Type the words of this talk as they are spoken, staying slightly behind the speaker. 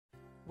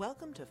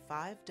Welcome to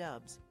 5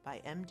 Dubs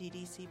by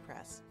MDDC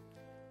Press.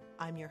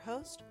 I'm your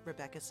host,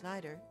 Rebecca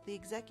Snyder, the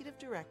Executive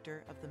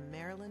Director of the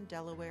Maryland,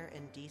 Delaware,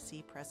 and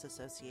DC Press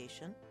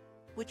Association,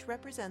 which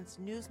represents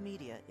news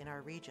media in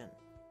our region.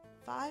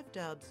 5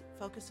 Dubs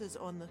focuses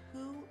on the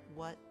who,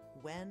 what,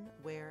 when,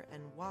 where,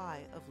 and why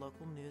of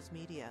local news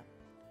media.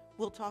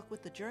 We'll talk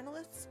with the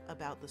journalists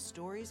about the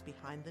stories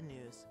behind the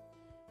news.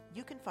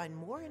 You can find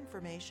more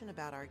information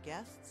about our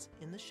guests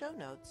in the show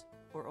notes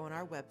or on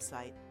our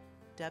website,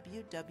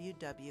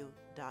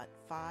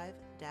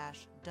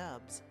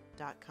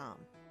 www.5-dubs.com.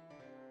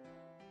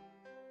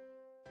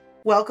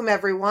 Welcome,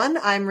 everyone.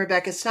 I'm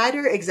Rebecca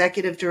Snyder,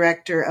 Executive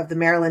Director of the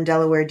Maryland,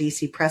 Delaware,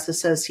 DC Press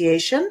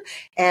Association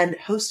and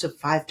host of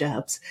 5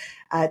 Dubs.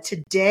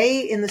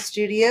 Today in the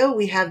studio,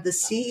 we have the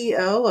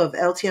CEO of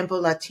El Tiempo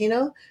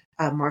Latino,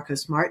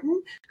 Marcos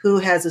Martin, who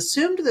has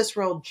assumed this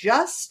role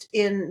just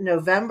in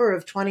November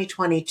of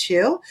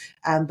 2022,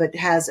 but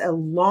has a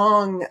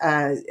long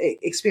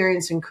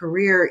experience and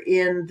career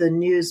in the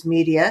news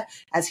media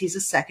as he's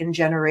a second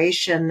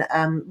generation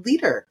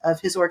leader of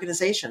his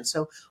organization.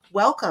 So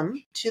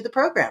welcome to the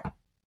program.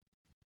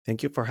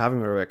 Thank you for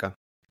having me, Rebecca.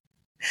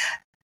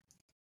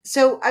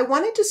 So I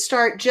wanted to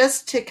start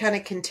just to kind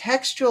of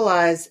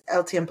contextualize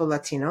El Tiempo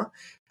Latino,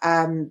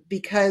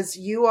 because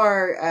you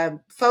are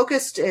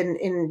focused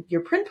in your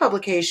print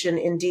publication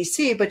in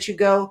DC, but you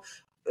go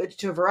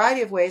to a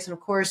variety of ways. And of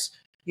course,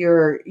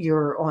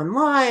 you're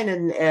online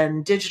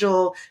and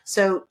digital.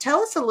 So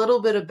tell us a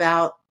little bit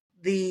about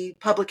the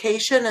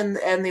publication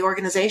and the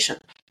organization.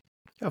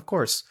 Of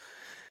course.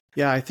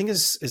 Yeah, I think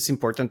it's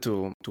important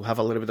to have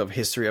a little bit of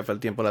history of El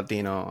Tiempo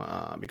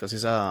Latino because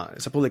it's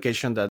a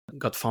publication that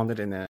got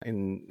founded in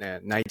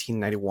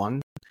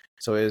 1991.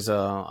 So it's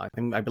I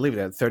believe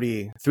that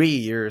 33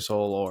 years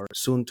old or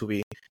soon to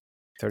be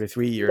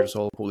 33 years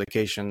old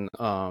publication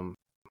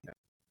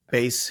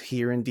based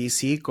here in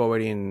DC,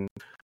 covering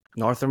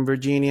Northern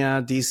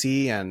Virginia,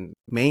 DC, and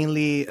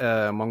mainly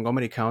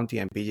Montgomery County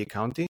and PG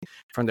County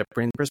from the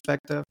print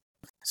perspective.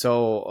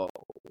 So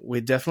we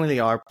definitely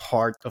are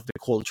part of the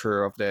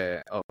culture of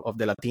the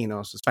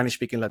Latinos,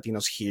 Spanish-speaking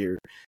Latinos here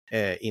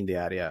in the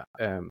area.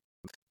 The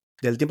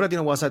El Tiempo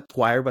Latino was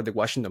acquired by the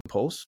Washington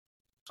Post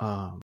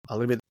a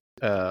little bit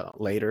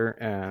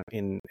later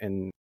in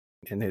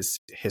his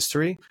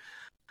history.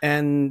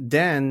 And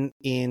then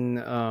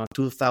in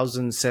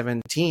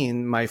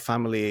 2017, my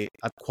family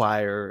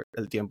acquired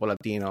El Tiempo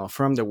Latino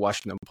from the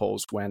Washington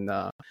Post when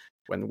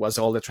was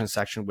all the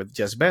transaction with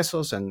Jeff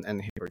Bezos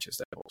and he purchased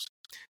the Post.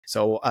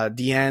 So at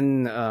the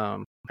end, I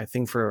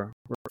think for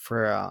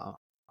a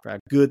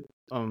good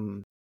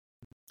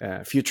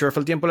future of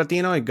El Tiempo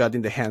Latino, it got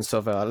in the hands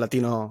of a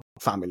Latino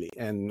family,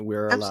 and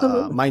we're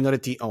a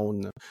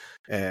minority-owned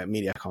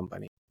media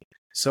company.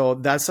 So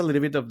that's a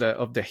little bit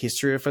of the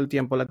history of El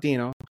Tiempo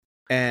Latino,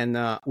 and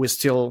we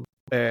still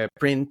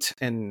print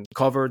and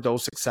cover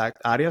those exact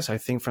areas. I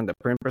think from the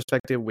print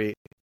perspective, we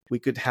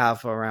could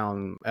have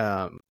around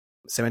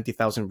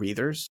 70,000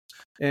 readers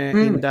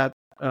in that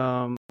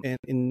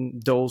in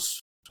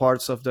those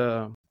parts of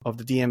the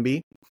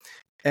DMV.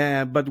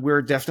 But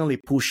we're definitely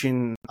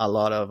pushing a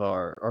lot of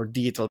our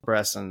digital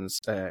presence,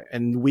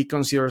 and we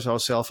consider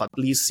ourselves, at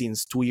least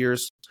since 2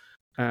 years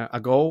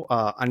ago,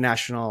 a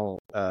national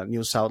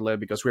news outlet,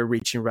 because we're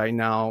reaching right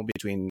now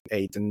between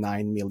 8 and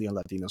 9 million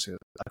Latinos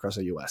across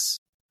the U.S.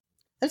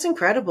 That's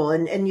incredible.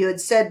 And you had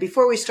said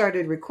before we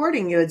started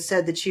recording, you had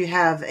said that you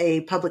have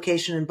a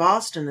publication in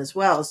Boston as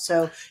well.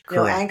 So,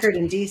 anchored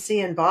in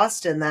DC and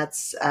Boston,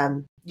 that's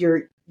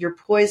you're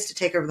poised to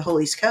take over the whole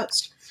East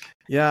Coast.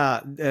 Yeah,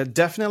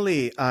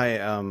 definitely.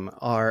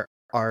 Our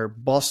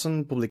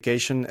Boston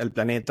publication, El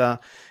Planeta,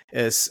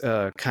 is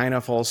kind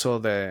of also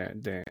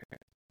the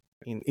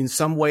in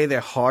some way the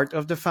heart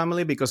of the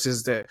family, because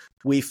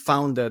we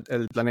founded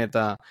El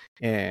Planeta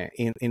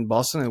in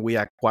Boston, and we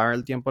acquired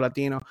El Tiempo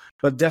Latino.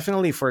 But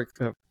definitely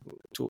to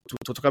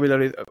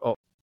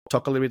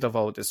talk a little bit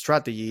about the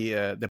strategy,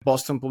 the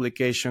Boston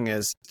publication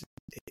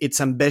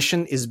its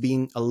ambition is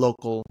being a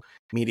local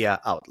media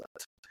outlet.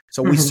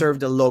 So we serve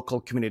the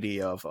local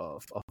community of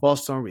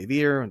Boston,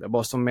 Revere, the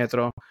Boston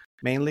Metro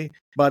mainly.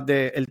 But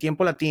the El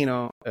Tiempo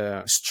Latino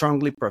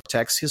strongly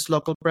protects his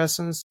local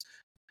presence.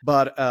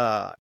 But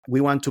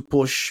we want to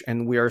push,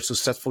 and we are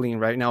successfully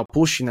right now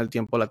pushing El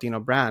Tiempo Latino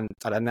brand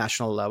at a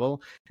national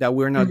level that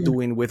we're not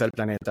doing with El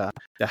Planeta,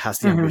 that has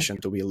the ambition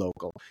to be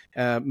local.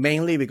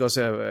 Mainly because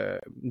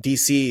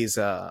DC is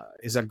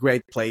a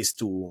great place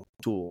to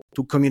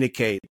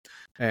communicate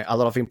a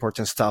lot of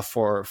important stuff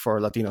for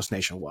Latinos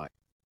nationwide.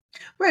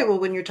 Right. Well,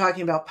 when you're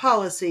talking about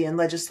policy and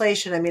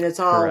legislation, I mean, it's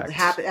all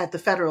happen at the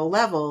federal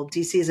level.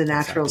 DC is a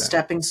natural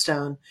stepping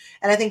stone.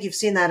 And I think you've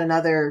seen that in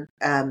other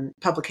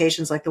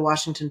publications like the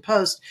Washington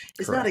Post.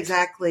 It's not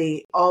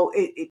exactly all,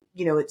 it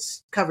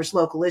covers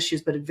local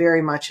issues, but it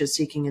very much is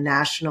seeking a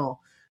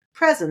national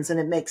presence. And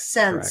it makes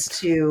sense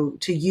to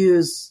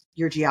use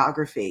your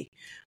geography.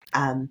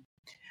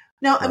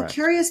 Now, I'm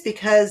curious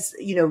because,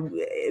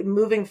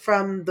 moving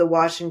from the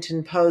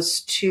Washington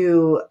Post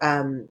to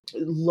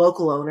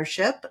local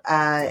ownership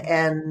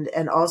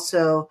and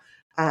also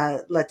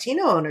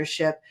Latino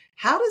ownership.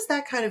 How does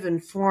that kind of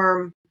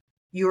inform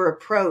your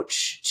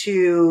approach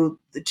to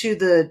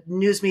the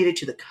news media,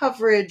 to the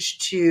coverage,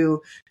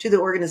 to the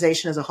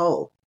organization as a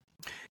whole?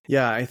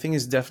 Yeah, I think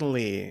it's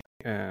definitely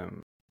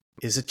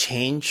is a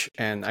change,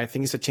 and I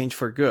think it's a change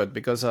for good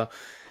because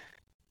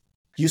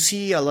you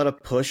see a lot of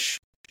push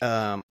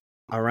um,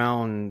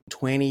 around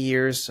 20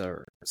 years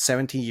or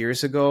 70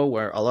 years ago,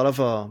 where a lot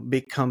of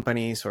big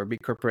companies or big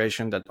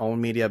corporations that own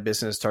media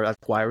business start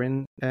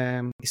acquiring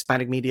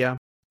Hispanic media,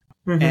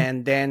 Mm-hmm.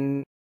 and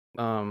then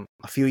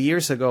a few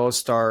years ago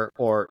start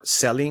or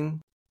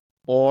selling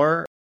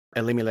or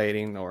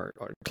eliminating or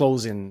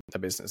closing the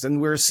business, and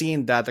we're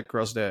seeing that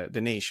across the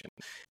nation.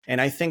 And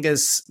I think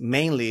it's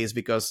mainly is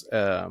because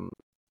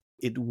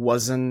it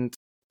wasn't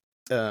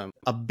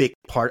a big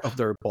part of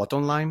their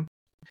bottom line,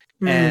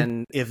 Mm-hmm.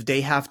 and if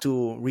they have to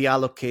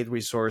reallocate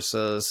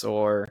resources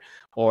or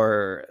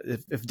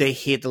if they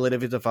hit a little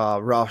bit of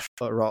a rough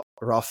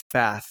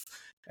path,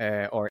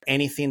 or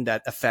anything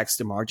that affects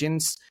the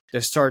margins, they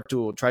start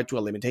to try to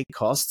eliminate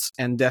costs.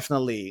 And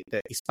definitely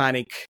the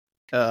Hispanic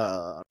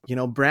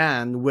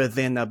brand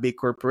within a big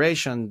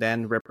corporation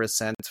then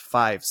represent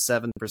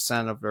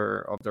 5-7% of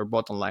their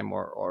bottom line,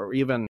 or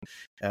even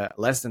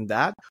less than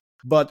that,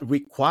 but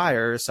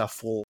requires a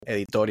full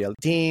editorial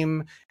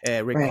team,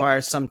 Right.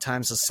 requires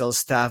sometimes a sales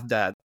staff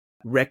that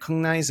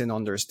recognize and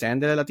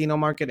understand the Latino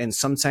market, and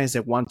sometimes they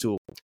want to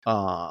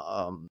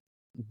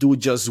do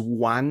just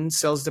one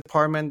sales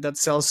department that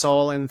sells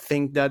all and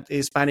think that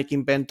Hispanic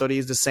inventory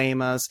is the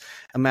same as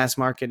a mass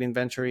market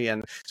inventory.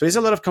 And so there's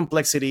a lot of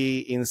complexity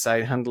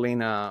inside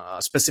handling a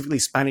specifically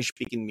Spanish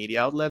speaking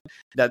media outlet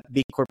that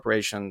big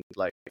corporations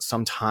like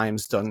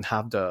sometimes don't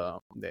have the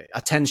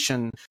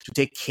attention to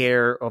take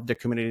care of the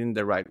community in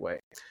the right way.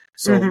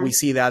 So we Mm-hmm.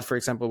 see that, for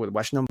example, with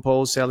Washington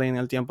Post selling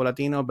El Tiempo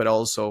Latino, but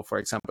also, for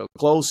example,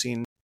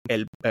 closing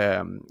El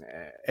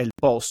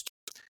Post.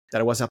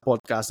 That was a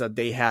podcast that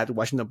they had,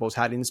 Washington Post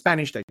had in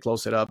Spanish. They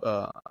closed it up,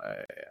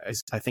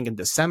 I think, in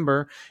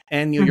December.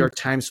 And New Mm-hmm. York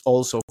Times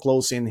also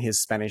closing his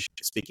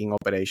Spanish-speaking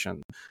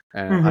operation,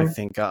 I Mm-hmm.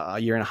 think, a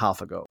year and a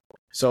half ago.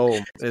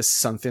 So it's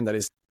something that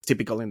is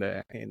typical in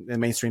the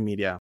mainstream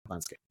media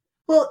landscape.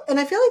 Well, and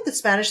I feel like the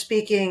Spanish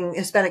speaking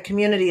Hispanic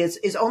community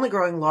is only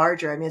growing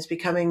larger. I mean, it's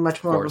becoming much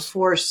Of more of a course.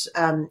 force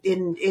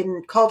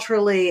in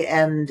culturally,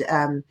 and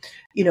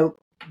you know,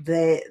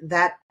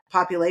 that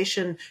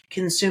population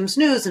consumes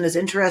news and is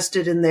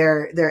interested in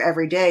their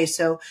everyday.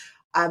 So,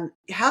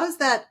 how does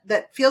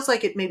that feels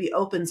like it maybe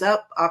opens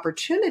up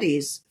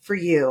opportunities for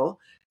you,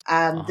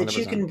 that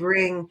you 100%. can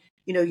bring,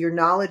 your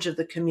knowledge of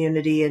the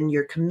community and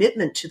your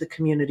commitment to the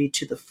community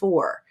to the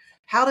fore.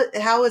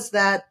 How is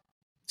that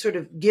sort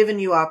of given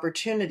you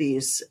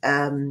opportunities,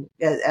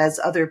 as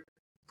other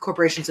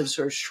corporations have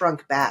sort of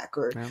shrunk back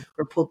Yeah.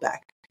 or pulled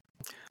back?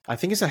 I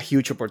think it's a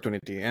huge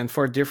opportunity, and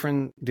for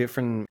different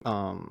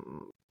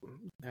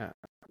uh,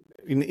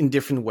 in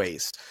different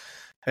ways.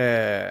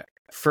 Uh,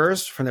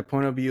 First, from the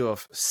point of view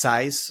of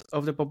size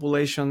of the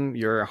population,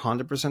 you're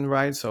 100%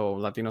 right. So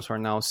Latinos are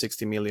now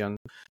 60 million.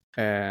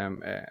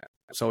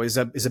 So it's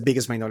the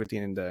biggest minority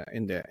in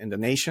the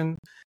nation.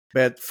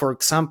 But for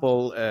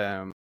example,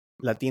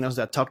 Latinos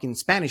that talk in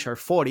Spanish are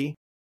 40,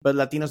 but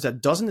Latinos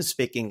that doesn't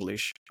speak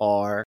English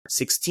are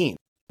 16.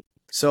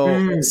 So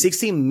Mm,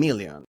 16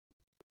 million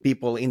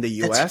people in the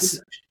that's US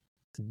huge.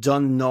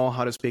 don't know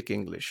how to speak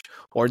English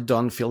or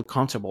don't feel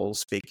comfortable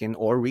speaking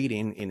or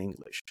reading in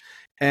English.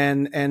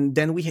 And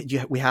then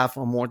we have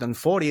more than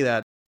 40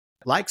 that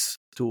likes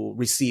to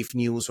receive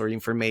news or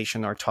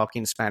information or talk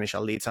in Spanish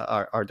at least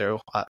at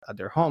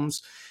their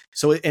homes.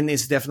 So, and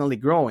it's definitely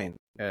growing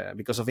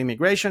because of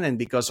immigration, and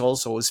because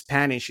also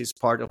Spanish is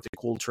part of the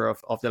culture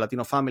of the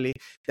Latino family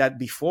that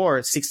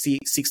before 60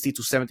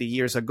 to 70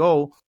 years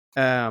ago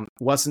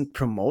wasn't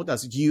promoted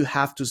as you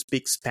have to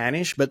speak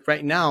Spanish. But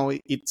right now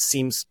it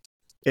seems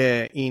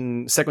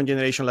in second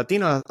generation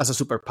Latino as a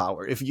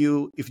superpower. If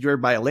you're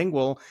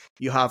bilingual,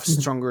 you have Mhm.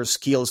 stronger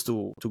skills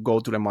to go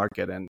to the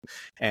market and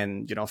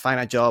find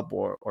a job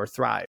or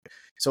thrive.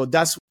 So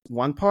that's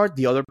one part.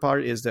 The other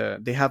part is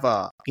they have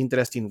a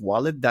interesting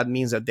wallet. That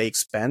means that they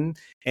spend,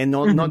 and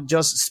not Mhm.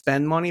 just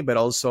spend money, but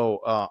also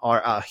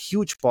are a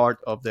huge part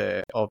of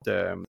the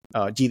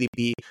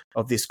GDP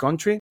of this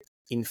country.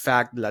 In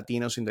fact,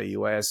 Latinos in the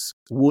US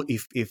would,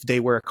 if they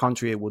were a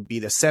country, it would be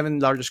the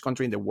seventh largest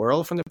country in the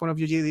world from the point of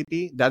view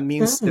GDP. That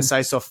means the Mhm.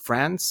 size of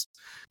France.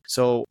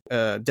 So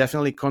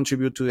definitely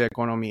contribute to the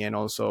economy, and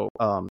also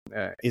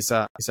is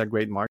a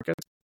great market.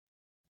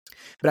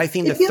 But I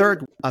think the It feels.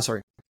 third,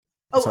 sorry,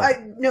 Oh, sorry,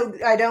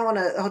 I don't want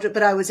to hold it,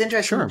 but I was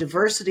interested in the sure.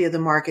 diversity of the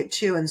market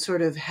too, and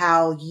sort of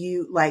how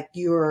you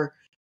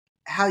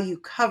how you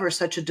cover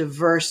such a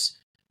diverse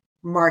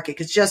market.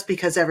 Because just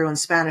because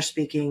everyone's Spanish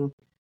speaking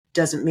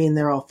doesn't mean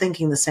they're all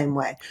thinking the same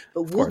way.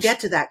 But Of we'll course. get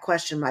to that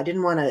question. I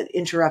didn't want to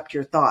interrupt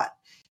your thought.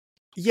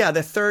 Yeah,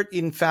 the third,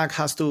 in fact,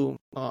 has to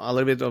a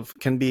little bit of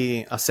can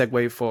be a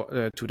segue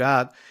for to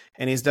that,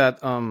 and is that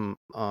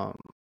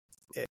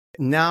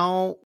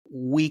now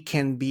we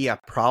can be a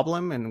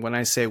problem. And when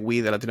I say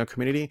we, the Latino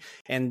community,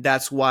 and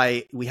that's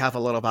why we have a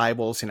lot of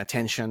eyeballs and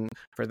attention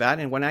for that.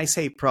 And when I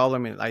say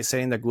problem, I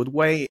say in a good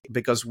way,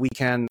 because we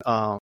can,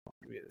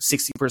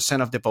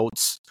 60% of the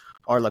votes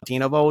are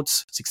Latino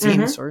votes,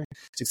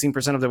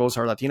 16% of the votes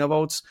are Latino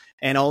votes.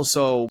 And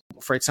also,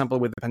 for example,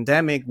 with the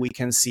pandemic, we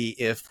can see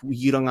if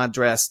you don't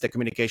address the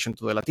communication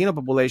to the Latino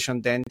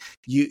population, then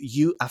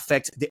you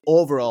affect the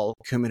overall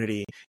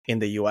community in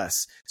the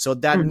US. So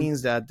that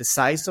means that the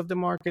size of the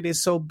market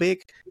is so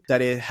big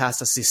that it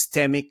has a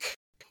systemic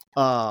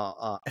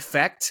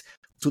effect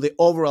to the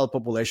overall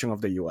population of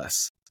the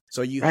US.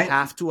 So you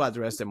have to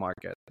address the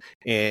market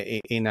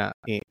in a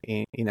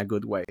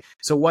good way.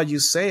 So what you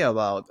say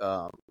about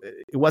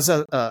it was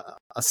a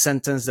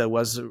sentence that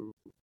was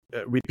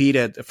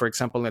repeated, for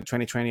example, in the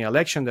 2020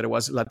 election, that it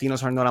was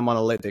Latinos are not a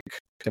monolithic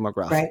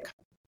demographic. Right.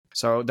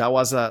 So that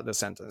was the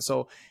sentence.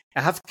 So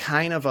I have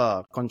kind of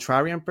a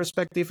contrarian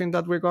perspective in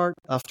that regard.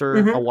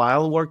 After a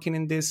while working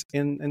in this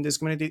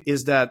community,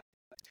 is that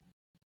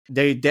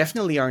they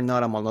definitely are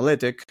not a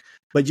monolithic,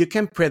 but you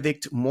can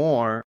predict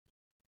more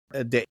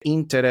the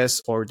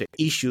interests or the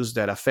issues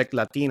that affect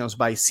Latinos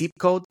by zip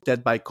code than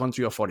by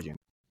country of origin.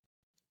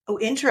 Oh,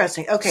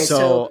 interesting. Okay,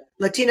 so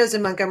Latinos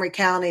in Montgomery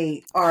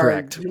County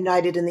are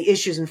united in the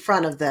issues in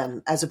front of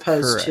them, as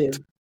opposed to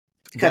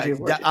country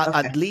of origin.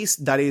 At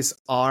least that is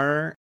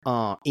our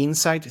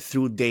insight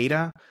through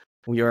data.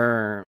 We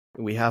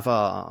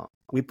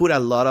put a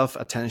lot of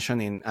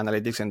attention in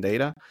analytics and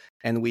data,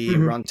 and we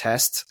run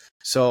tests.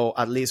 So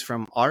at least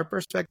from our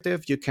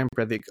perspective, you can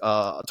predict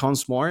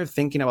tons more,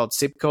 thinking about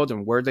zip code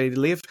and where they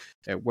live,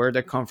 where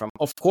they come from.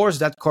 Of course,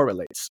 that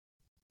correlates.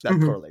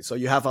 Correlates. So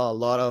you have a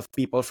lot of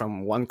people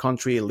from one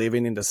country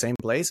living in the same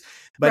place,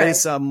 but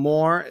it's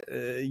more,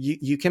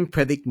 you can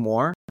predict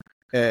more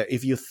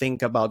if you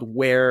think about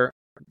where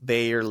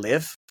they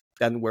live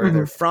than where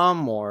they're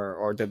from,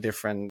 or the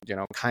different,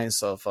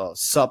 kinds of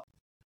sub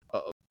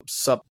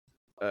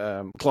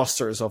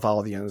clusters of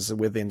audience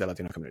within the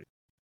Latino community.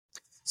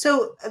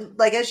 So,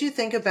 like, as you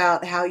think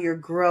about how you're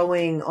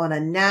growing on a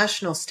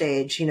national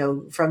stage,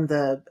 from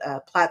the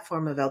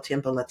platform of El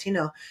Tiempo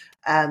Latino,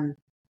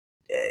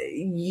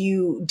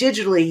 you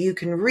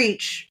can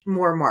reach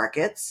more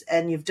markets,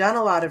 and you've done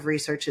a lot of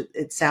research,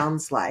 it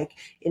sounds like,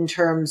 in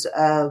terms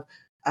of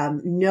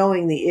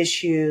knowing the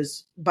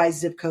issues by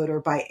zip code or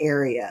by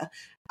area.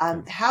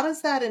 How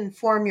does that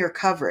inform your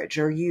coverage?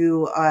 Are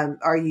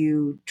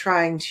you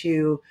trying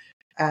to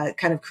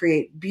kind of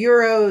create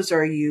bureaus?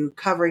 Or are you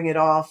covering it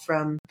all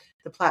from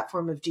the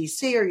platform of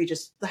DC? Or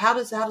how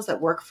does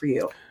that work for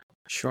you?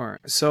 Sure.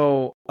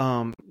 So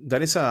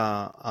that is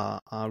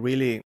a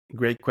really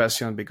great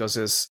question, because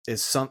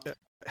it's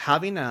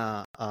having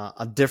a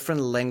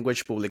different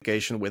language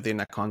publication within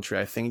a country.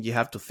 I think you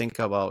have to think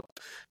about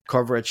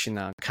coverage in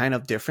a kind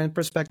of different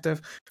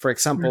perspective. For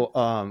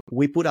example,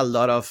 we put a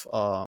lot of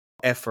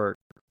effort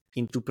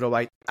into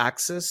provide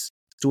access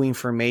to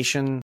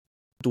information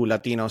to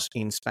Latinos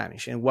in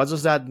Spanish. And what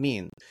does that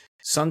mean?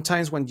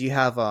 Sometimes when you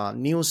have a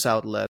news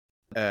outlet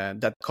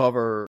that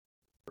cover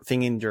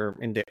thing in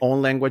the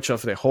own language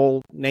of the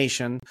whole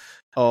nation,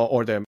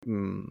 or the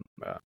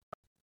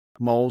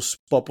most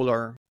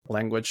popular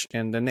language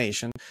in the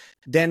nation,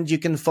 then you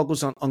can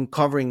focus on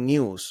uncovering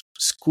news,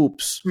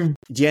 scoops,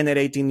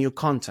 generating new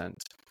content.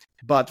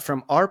 But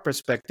from our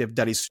perspective,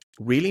 that is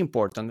really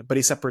important, but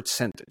it's a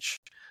percentage.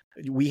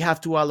 We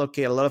have to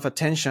allocate a lot of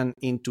attention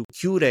into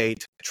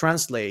curate,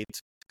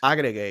 translate,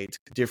 aggregate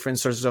different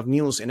sources of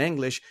news in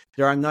English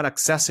that are not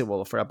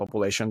accessible for a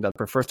population that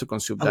prefers to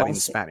consume that in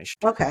Spanish.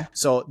 Okay.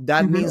 So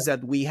that means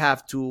that we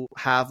have to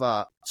have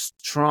a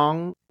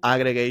strong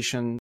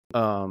aggregation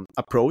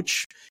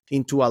approach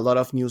into a lot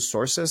of news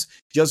sources,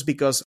 just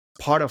because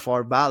part of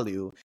our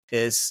value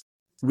is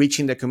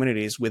reaching the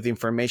communities with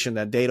information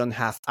that they don't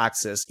have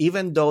access,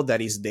 even though that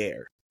is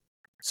there.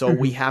 So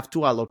we have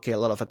to allocate a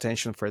lot of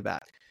attention for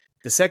that.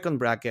 The second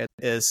bracket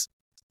is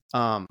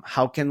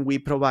how can we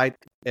provide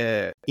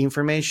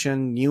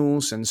information,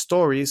 news, and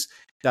stories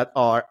that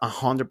are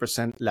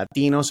 100%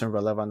 Latinos and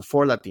relevant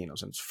for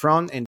Latinos, and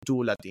from and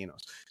to Latinos.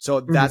 So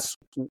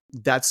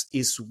that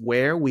is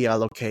where we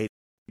allocate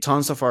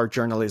tons of our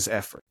journalist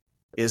effort,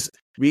 is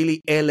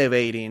really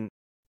elevating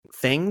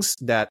things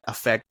that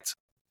affect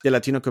the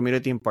Latino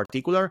community in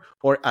particular,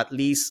 or at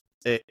least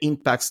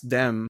impacts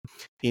them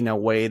in a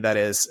way that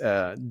is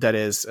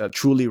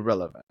truly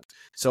relevant.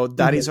 So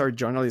that is our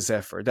journalist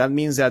effort. That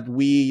means that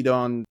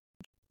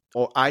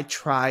I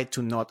try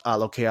to not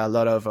allocate a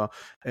lot of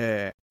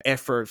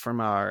effort from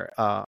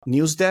our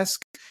news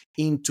desk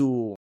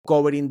into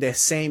covering the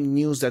same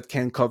news that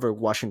can cover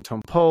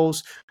Washington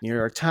Post, New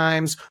York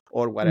Times,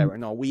 or whatever.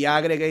 No, we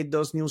aggregate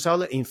those news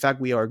outlets. In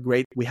fact, we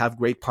have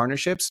great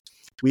partnerships.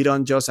 We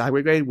don't just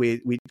aggregate,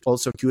 we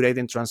also curate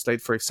and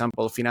translate, for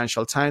example,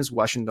 Financial Times,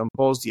 Washington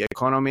Post, The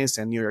Economist,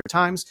 and New York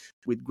Times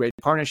with great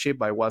partnership.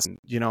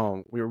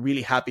 We're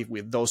really happy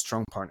with those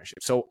strong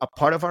partnerships. So a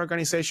part of our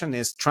organization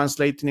is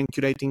translating and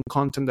curating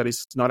content that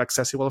is not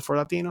accessible for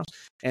Latinos,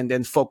 and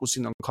then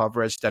focusing on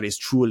coverage that is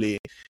truly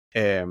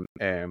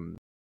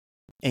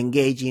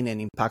engaging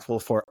and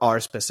impactful for our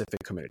specific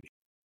community.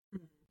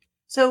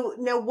 So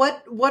now,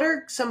 what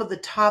are some of the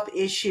top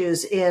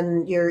issues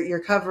in you're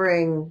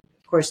covering,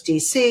 of course,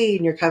 DC,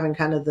 and you're covering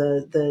kind of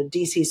the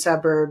DC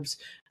suburbs.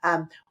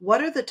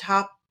 What are the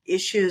top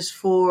issues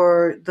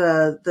for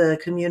the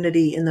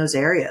community in those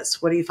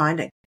areas? What are you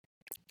finding?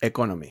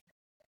 Economy.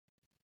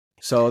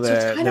 So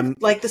it's kind of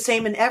like the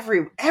same in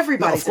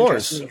everybody's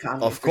interested in the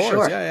economy. Of course,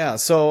 sure. Yeah.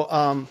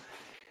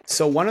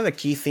 So one of the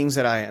key things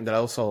that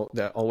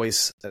I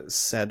always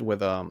said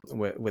with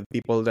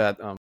people that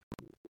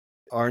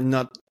are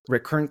not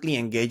recurrently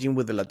engaging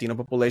with the Latino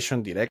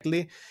population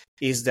directly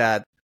is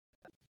that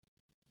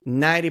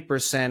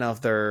 90%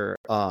 of their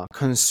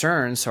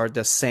concerns are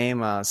the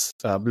same as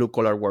blue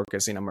collar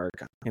workers in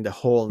America, in the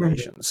whole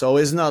nation. So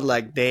it's not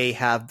like they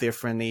have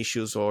different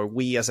issues or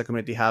we as a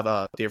community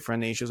have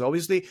different issues.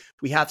 Obviously,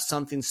 we have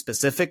something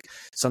specific,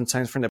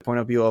 sometimes from the point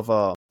of view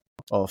of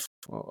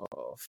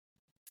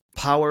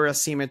power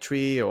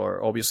asymmetry,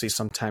 or obviously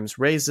sometimes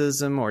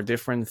racism or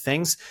different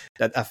things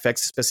that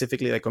affects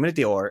specifically the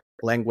community, or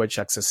language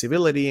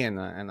accessibility and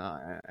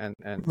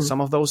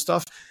some of those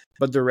stuff.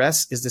 But the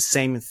rest is the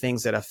same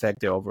things that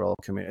affect the overall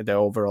community, the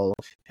overall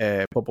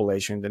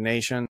population in the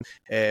nation.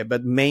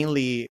 But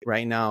mainly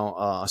right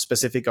now,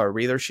 specific our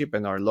readership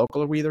and our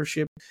local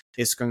readership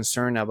is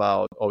concerned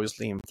about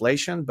obviously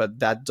inflation, but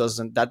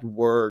that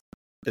word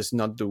is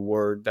not the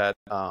word that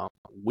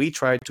we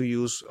try to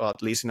use,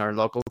 at least in our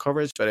local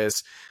coverage, but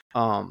it's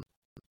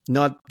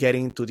not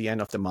getting to the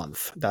end of the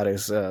month. That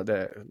is I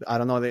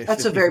don't know if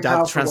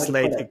that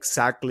translates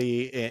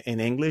exactly in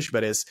English,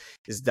 but is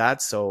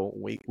that. So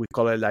we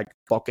call it like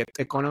pocket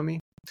economy.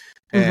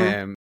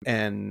 And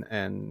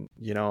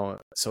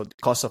so the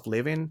cost of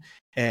living.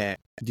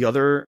 The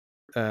other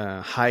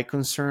high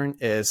concern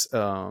is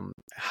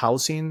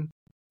housing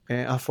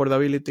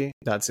affordability.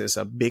 That is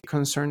a big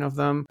concern of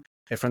them.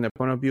 From the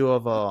point of view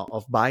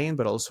of buying,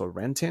 but also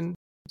renting.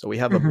 So we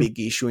have a big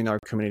issue in our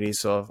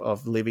communities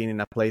of living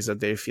in a place that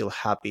they feel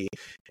happy,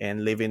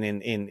 and living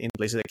in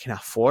places they can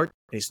afford.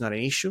 It's not an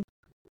issue.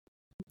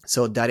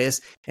 So that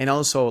is, and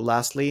also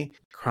lastly,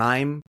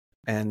 crime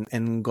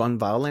and gun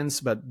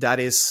violence. But that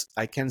is,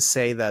 I can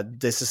say that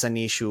this is an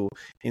issue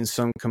in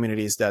some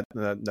communities that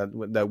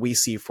we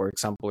see, for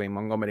example, in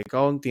Montgomery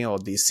County or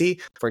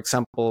DC. For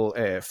example,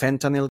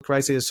 fentanyl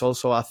crisis is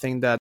also a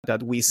thing that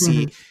we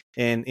see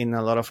in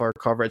a lot of our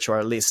coverage, or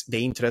at least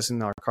the interest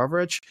in our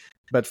coverage.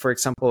 But for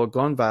example,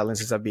 gun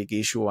violence is a big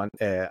issue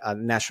at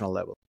national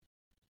level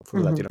for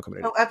the Latino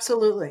community. Oh,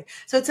 absolutely.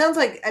 So it sounds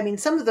like, I mean,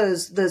 some of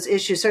those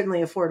issues, certainly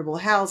affordable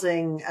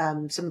housing,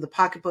 some of the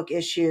pocketbook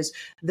issues,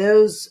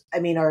 those, I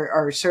mean,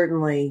 are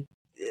certainly,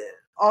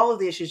 all of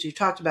the issues you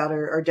talked about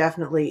are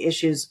definitely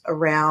issues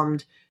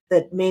around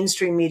that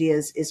mainstream media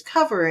is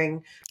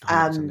covering.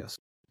 Yes.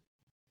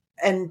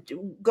 And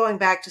going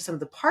back to some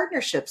of the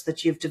partnerships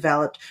that you've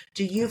developed,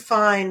 do you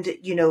find,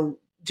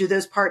 do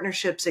those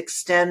partnerships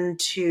extend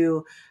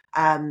to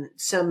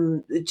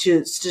some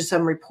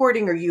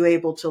reporting? Are you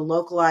able to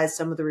localize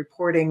some of the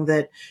reporting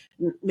that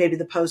maybe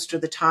the Post or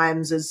the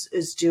Times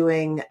is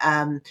doing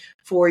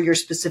for your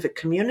specific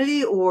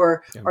community,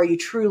 or are you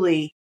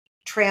truly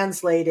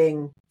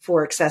translating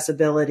for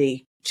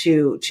accessibility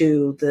to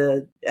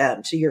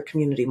your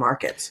community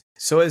markets?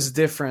 So it's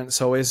different.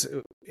 So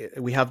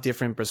we have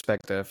different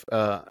perspective.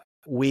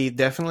 We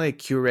definitely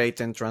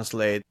curate and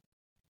translate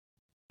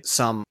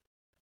some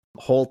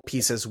whole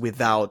pieces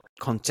without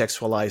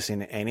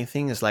contextualizing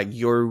anything. It's like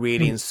you're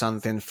reading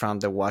something from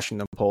the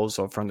Washington Post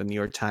or from the New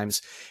York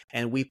Times,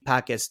 and we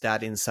package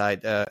that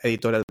inside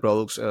editorial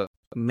products,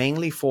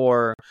 mainly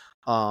for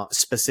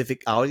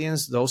specific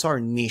audience. Those are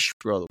niche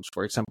products.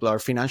 For example, our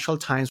Financial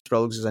Times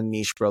products is a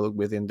niche product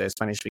within the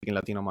Spanish-speaking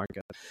Latino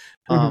market.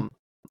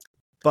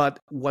 But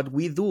what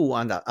we do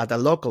at the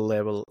local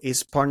level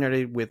is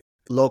partnering with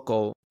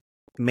local,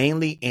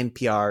 mainly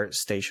NPR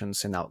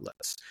stations and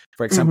outlets.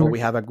 For example, we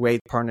have a great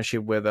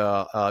partnership with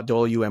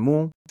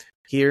WMU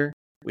here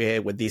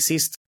with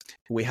Deceased.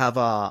 We have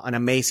an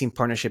amazing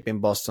partnership in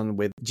Boston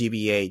with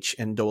GBH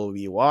and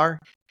WUR.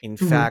 In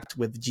fact,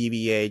 with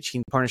GBH,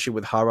 in partnership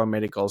with Harvard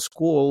Medical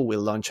School, we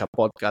launched a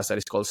podcast that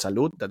is called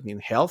Salud, that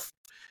means health,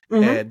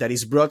 that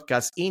is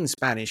broadcast in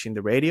Spanish in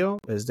the radio.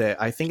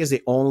 I think is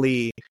the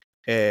only,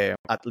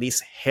 at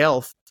least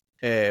health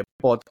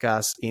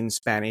podcast in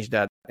Spanish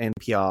that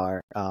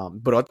NPR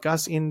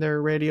broadcasts in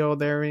their radio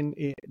there in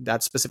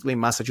that specifically in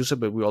Massachusetts,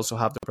 but we also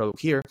have the product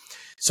here.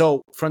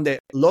 So from the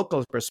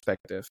local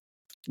perspective,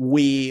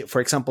 we,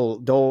 for example,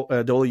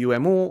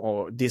 WMU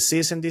or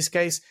Disease in this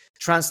case,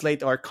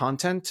 translate our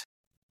content,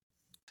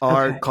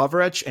 our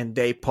coverage, and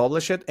they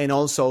publish it. And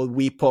also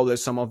we publish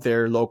some of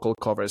their local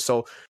coverage.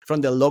 So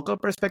from the local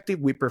perspective,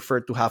 we prefer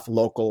to have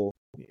local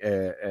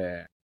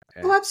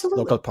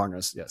local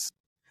partners. Yes.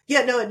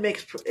 Yeah, no, it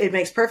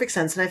makes perfect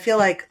sense. And I feel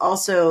like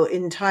also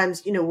in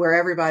times, where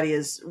everybody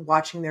is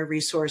watching their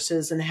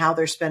resources and how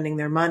they're spending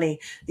their money,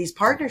 these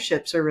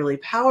partnerships are really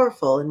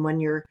powerful. And when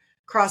you're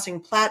crossing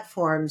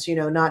platforms,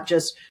 not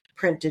just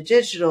print to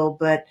digital,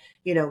 but,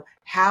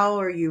 how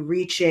are you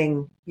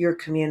reaching your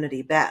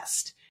community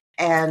best?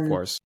 Of And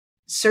course.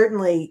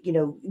 certainly,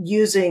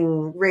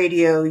 using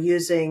radio,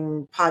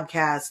 using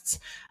podcasts,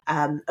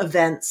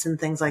 events and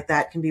things like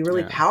that can be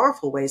really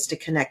powerful ways to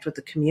connect with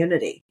the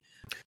community.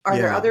 Are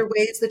there other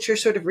ways that you're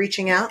sort of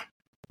reaching out?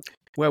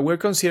 Well, we're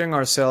considering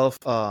ourselves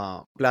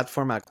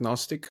platform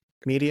agnostic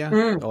media,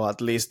 or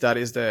at least that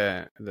is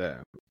the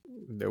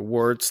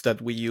words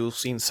that we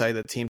use inside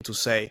the team to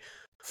say,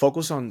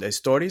 focus on the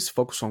stories,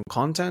 focus on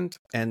content,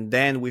 and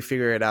then we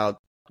figure it out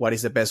what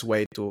is the best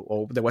way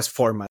or the best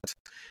format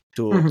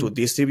to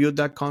distribute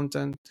that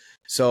content.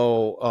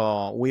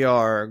 So we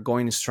are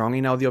going strong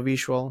in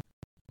audiovisual.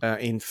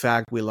 In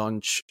fact, we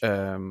launched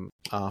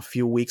a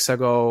few weeks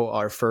ago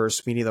our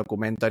first mini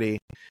documentary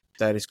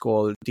that is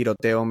called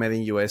Tiroteo Made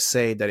in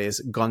USA, that is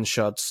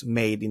gunshots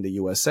made in the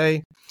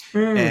USA,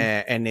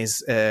 and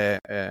is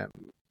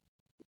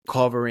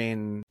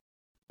covering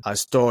a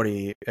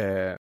story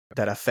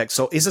that affects.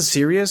 So it's a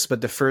series,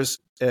 but the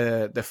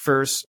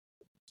first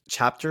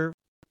chapter,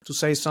 to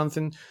say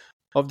something,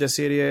 of the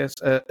series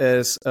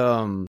is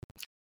from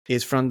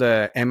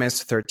the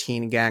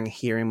MS-13 gang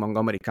here in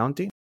Montgomery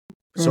County.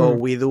 So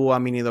we do a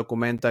mini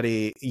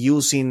documentary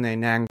using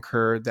an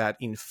anchor that,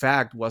 in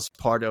fact, was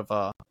part of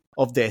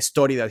the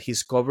story that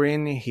he's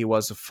covering. He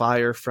was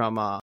fired from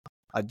a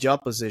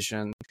job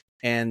position,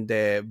 and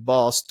the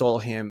boss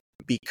told him,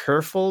 be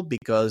careful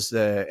because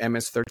the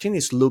MS-13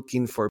 is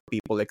looking for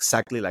people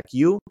exactly like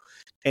you.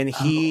 And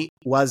he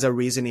was a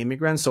recent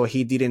immigrant, so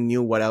he didn't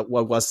knew what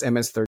was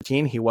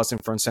MS-13. He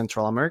wasn't from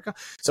Central America.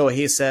 So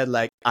he said,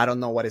 like, I don't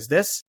know what is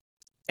this,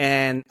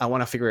 and I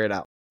want to figure it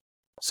out.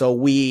 So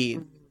we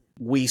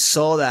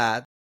saw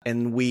that,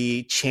 and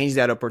we changed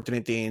that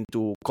opportunity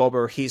into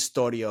cover his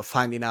story of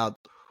finding out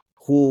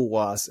who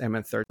was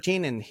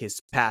MS-13 and his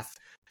path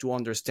to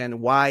understand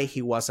why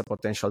he was a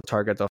potential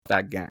target of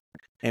that gang.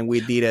 And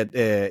we did it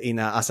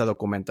as a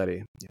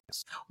documentary.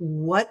 Yes.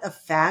 What a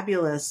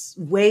fabulous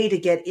way to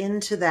get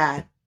into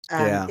that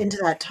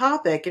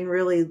topic and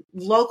really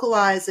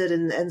localize it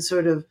and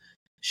sort of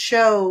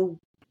show,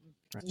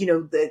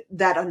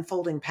 that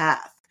unfolding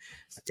path.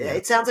 Yeah.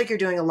 It sounds like you're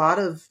doing a lot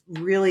of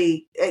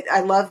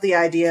I love the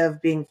idea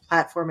of being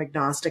platform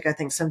agnostic. I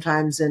think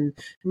sometimes in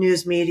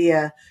news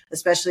media,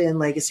 especially in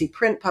legacy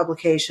print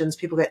publications,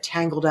 people get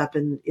tangled up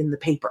in the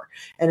paper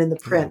and in the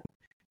print.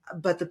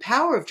 But the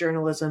power of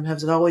journalism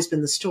has always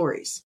been the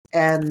stories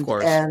and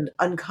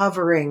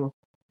uncovering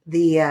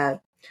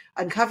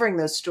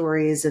those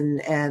stories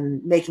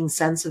and making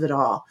sense of it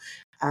all.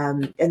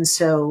 And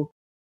so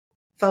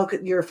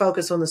your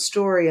focus on the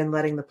story and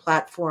letting the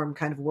platform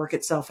kind of work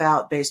itself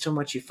out based on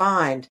what you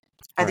find,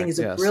 I think is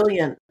a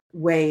brilliant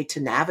way to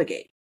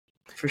navigate,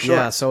 for sure.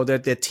 Yeah, so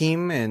that the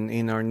team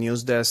in our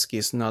news desk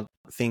is not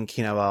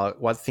thinking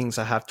about what things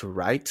I have to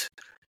write,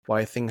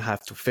 what things I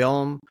have to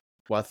film,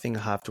 what things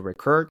I have to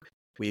record.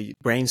 We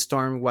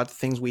brainstorm what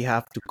things we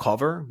have to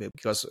cover,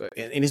 because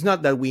and it's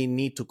not that we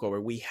need to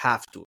cover, we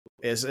have to.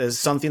 It's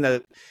something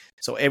that,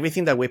 so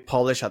everything that we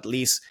publish, at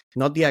least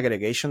not the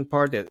aggregation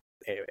part,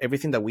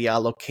 everything that we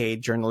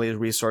allocate journalistic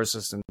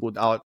resources and put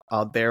out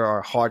there,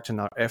 our heart and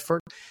our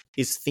effort,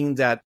 is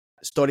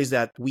stories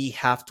that we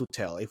have to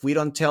tell. If we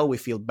don't tell, we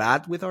feel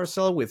bad with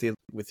ourselves.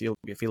 We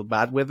feel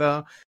bad with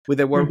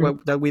the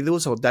work that we do.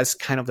 So that's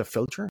kind of the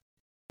filter.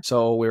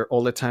 So we're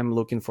all the time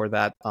looking for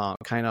that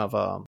kind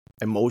of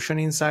emotion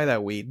inside,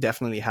 that we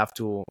definitely have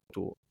to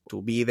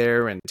be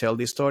there and tell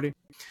this story,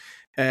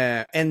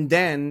 and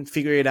then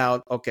figure it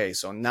out. Okay,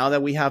 so now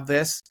that we have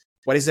this,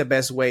 what is the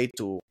best way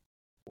to?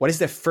 What is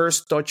the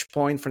first touch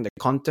point from the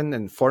content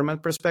and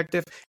format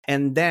perspective?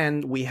 And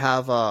then we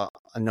have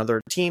another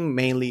team,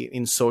 mainly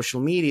in social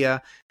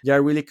media. They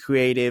are really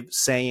creative,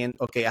 saying,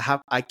 okay,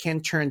 I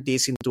can turn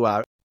this into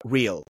a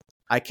reel.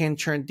 I can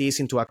turn this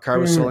into a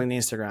carousel in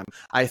Instagram.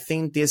 I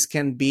think this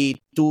can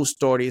be 2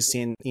 stories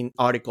in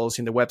articles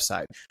in the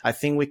website. I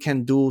think we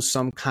can do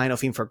some kind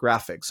of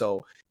infographic.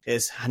 So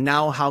is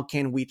now, how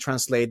can we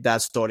translate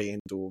that story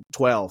into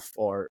 12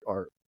 or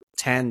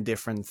 10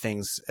 different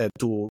things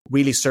to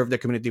really serve the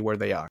community where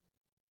they are?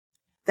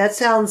 That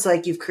sounds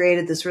like you've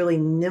created this really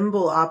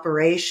nimble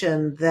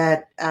operation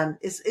that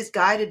is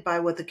guided by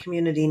what the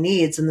community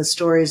needs and the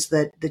stories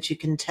that you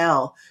can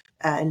tell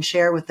and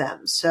share with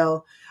them.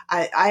 So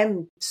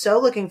I'm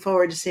so looking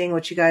forward to seeing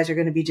what you guys are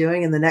going to be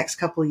doing in the next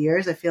couple of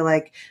years. I feel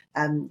like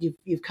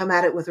you've come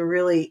at it with a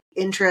really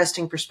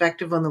interesting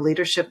perspective on the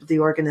leadership of the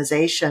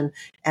organization,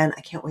 and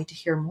I can't wait to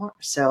hear more.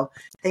 So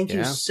thank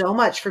you so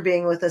much for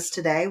being with us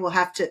today. We'll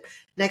have to,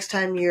 next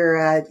time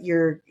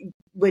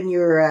when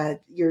your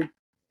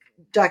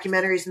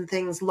documentaries and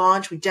things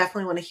launch, we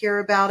definitely want to hear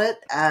about it.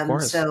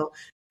 So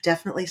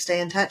definitely stay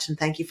in touch, and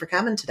thank you for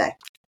coming today.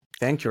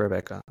 Thank you,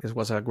 Rebecca. This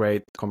was a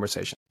great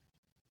conversation.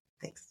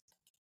 Thanks.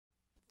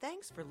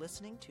 Thanks for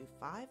listening to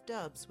 5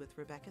 Dubs with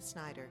Rebecca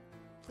Snyder.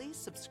 Please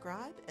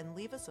subscribe and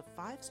leave us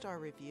a 5-star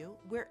review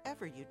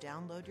wherever you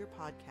download your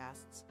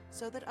podcasts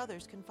so that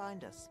others can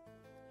find us.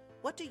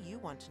 What do you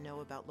want to know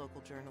about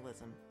local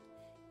journalism?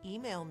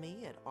 Email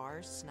me at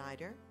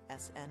rsnyder,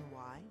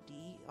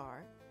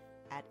 SNYDER,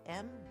 at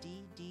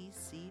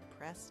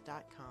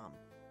mddcpress.com.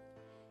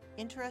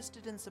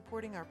 Interested in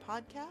supporting our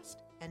podcast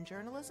and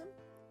journalism?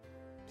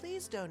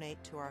 Please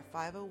donate to our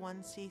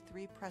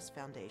 501c3 Press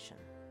Foundation.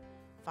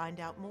 Find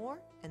out more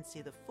and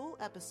see the full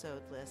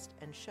episode list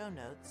and show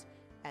notes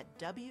at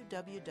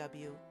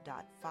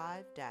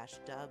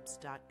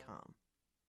www.5-dubs.com.